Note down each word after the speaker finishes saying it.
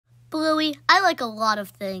Bluey, I like a lot of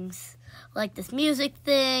things. Like this music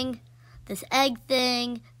thing, this egg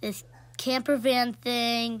thing, this camper van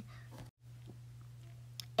thing,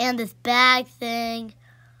 and this bag thing.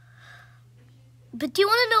 But do you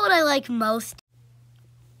want to know what I like most?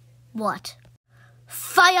 What?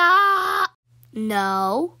 Fire!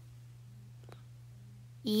 No.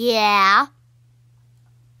 Yeah.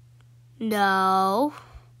 No.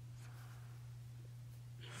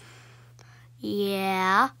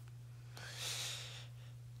 Yeah.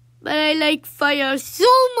 But I like fire so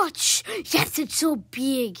much. Yes, it's so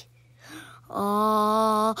big.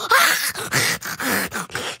 Oh.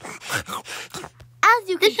 As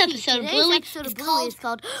you can This see, episode of today's Bluey episode is of Bluey is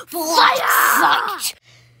called Fire! Fight!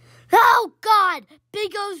 Oh, God!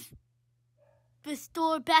 Bingo's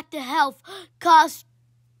restore back to health cost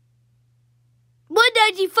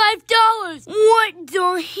 $195. What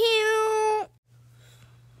the hell?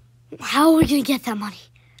 How are we going to get that money?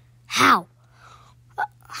 How?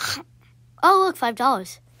 Oh, look,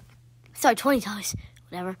 $5. Sorry, $20.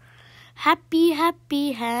 Whatever. Happy,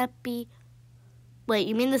 happy, happy. Wait,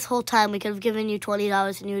 you mean this whole time we could have given you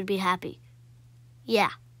 $20 and you would be happy?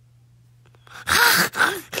 Yeah.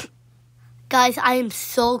 Guys, I am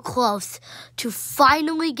so close to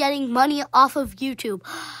finally getting money off of YouTube.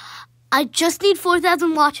 I just need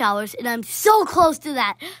 4,000 watch hours, and I'm so close to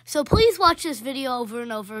that. So please watch this video over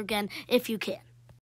and over again if you can.